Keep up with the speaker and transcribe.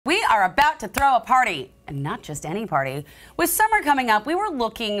are about to throw a party, and not just any party. With summer coming up, we were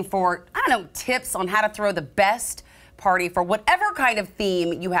looking for, I don't know, tips on how to throw the best party for whatever kind of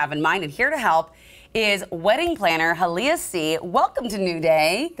theme you have in mind. And here to help is wedding planner Hallea Tse. Welcome to New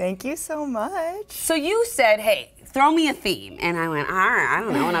Day. Thank you so much. So you said, hey, throw me a theme. And I went, all right, I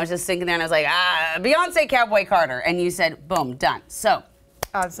don't know. And I was just thinking there and I was like, Beyonce, Cowboy Carter. And you said, boom, done. So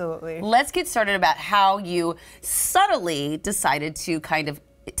absolutely. Let's get started about how you subtly decided to kind of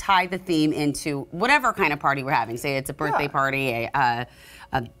tie the theme into whatever kind of party we're having. Say it's a birthday party, a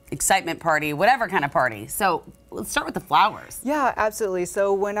excitement party, whatever kind of party. So let's start with the flowers. Yeah, absolutely.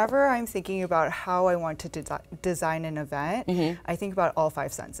 So whenever I'm thinking about how I want to design an event, I think about all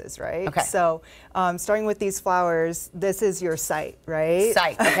five senses, right? Okay. So starting with these flowers, this is your site, right?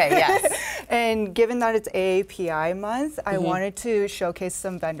 Site, okay, yes. And given that it's AAPI month, I wanted to showcase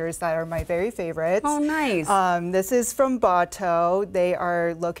some vendors that are my very favorites. Oh, nice. This is from Bato. They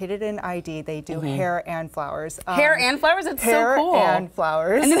are located in ID. They do hair and flowers. Hair and flowers? That's hair so cool. And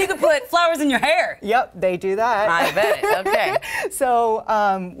flowers. And then you can put flowers in your hair. Yep, they do that. I bet. Okay. So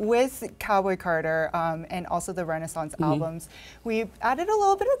with Cowboy Carter and also the Renaissance albums, we added a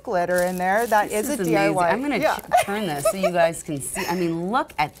little bit of glitter in there. That is a amazing. DIY. I'm going to turn this so you guys can see. I mean,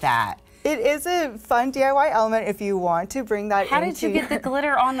 look at that. It is a fun DIY element if you want to bring that How did you get the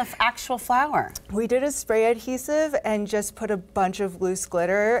glitter on the actual flower? We did a spray adhesive and just put a bunch of loose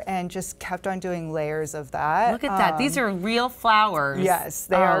glitter and just kept on doing layers of that. Look at that. These are real flowers. Yes,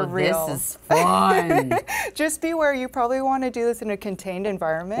 they are real. This is fun. Just beware, you probably want to do this in a contained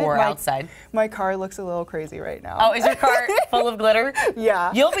environment. Or outside. My car looks a little crazy right now. Oh, is your car full of glitter?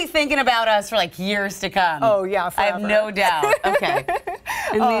 Yeah. You'll be thinking about us for like years to come. Oh, yeah, forever. I have no doubt. Okay.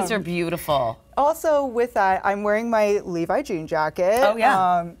 And these are beautiful. Also, with that, I'm wearing my Levi jean jacket. Oh,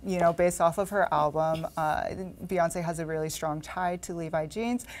 yeah. You know, based off of her album, Beyonce has a really strong tie to Levi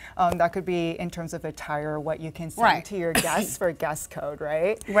jeans. That could be in terms of attire, what you can send to your guests for guest code,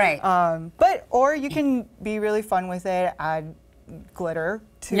 right? Right. Or you can be really fun with it, add glitter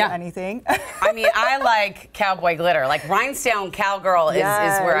to anything. I mean, I like cowboy glitter. Like rhinestone cowgirl is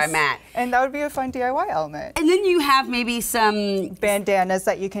where I'm at. And that would be a fun DIY element. And then you have maybe some bandanas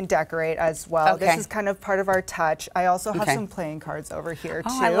that you can decorate as well. Okay. This is kind of part of our touch. I also have some playing cards over here too.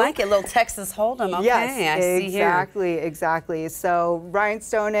 Oh, I like it. Little Texas Hold'em. Okay, yes, I see here. Exactly. So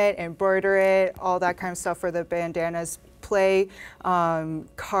rhinestone it, embroider it, all that kind of stuff for the bandanas. Play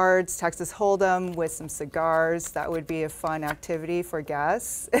cards, Texas Hold'em with some cigars. That would be a fun activity for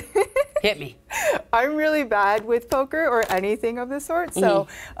guests. Hit me. I'm really bad with poker or anything of the sort, so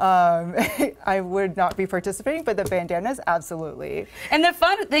I would not be participating, but the bandanas, absolutely. And the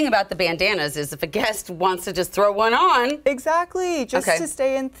fun thing about the bandanas is if a guest wants to just throw one on. Exactly, just to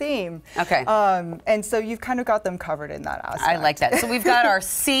stay in theme. Okay. And so you've kind of got them covered in that aspect. I like that. So we've got our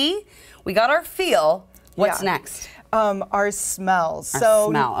see, we got our feel. What's next? Our smells.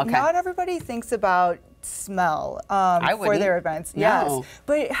 Not everybody thinks about smell for their events. No. Yes.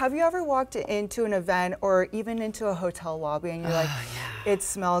 But have you ever walked into an event or even into a hotel lobby and you're like, it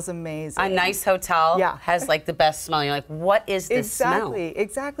smells amazing. A nice hotel has like the best smell. You're like, what is this smell?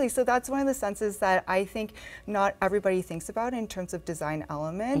 Exactly. So that's one of the senses that I think not everybody thinks about in terms of design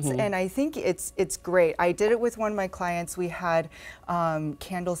elements. And I think it's great. I did it with one of my clients. We had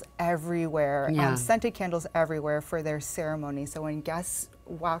candles everywhere, scented candles everywhere for their ceremony. So when guests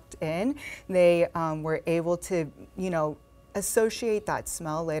walked in, they were able to, you know, associate that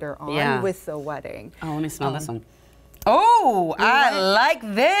smell later on with the wedding. Oh, let me smell this one. Oh, I like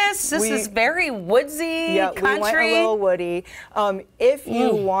this. This is very woodsy, country. We went a little woody. If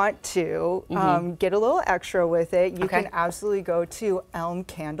you want to get a little extra with it, you can absolutely go to Elm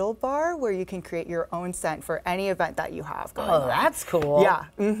Candle Bar, where you can create your own scent for any event that you have going on. That's cool. Yeah.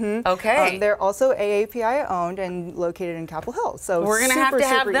 Okay. They're also AAPI owned and located in Capitol Hill. So we're going to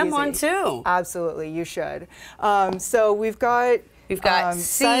have them easy. on too. Absolutely, you should. So we've got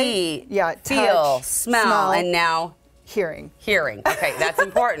see, feel, touch, smell, and now hearing. Okay, that's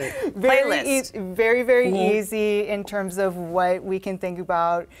important. Playlist. Very easy in terms of what we can think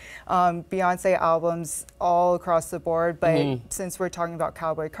about. Beyonce albums all across the board, but since we're talking about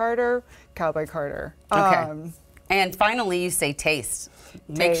Cowboy Carter. Okay. And finally, you say taste.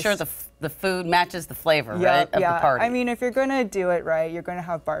 Make sure the the food matches the flavor, right, of the party. I mean, if you're gonna do it right, you're gonna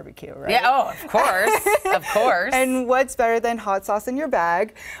have barbecue, right? Yeah, oh, of course, of course. And what's better than hot sauce in your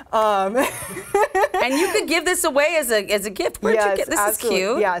bag? And you could give this away as a gift. Where'd you get this? Absolutely. Is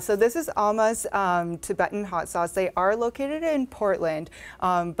cute. Yeah, so this is Alma's Tibetan hot sauce. They are located in Portland,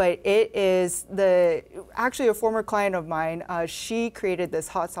 but it is actually a former client of mine. She created this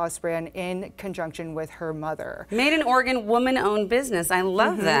hot sauce brand in conjunction with her mother. Made in Oregon, woman-owned business. I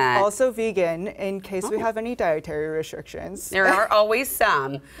love that. Also vegan, in case we have any dietary restrictions. There are always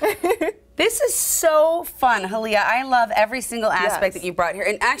some. This is so fun, Hallea. I love every single aspect that you brought here,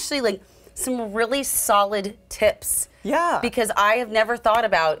 and actually, like, some really solid tips. Yeah. Because I have never thought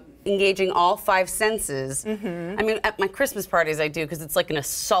about engaging all 5 senses. I mean, at my Christmas parties I do, because it's like an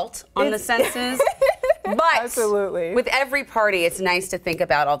assault on the senses. But absolutely, with every party, it's nice to think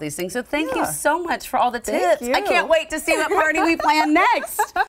about all these things. So thank you so much for all the tips. You. I can't wait to see what party we plan next.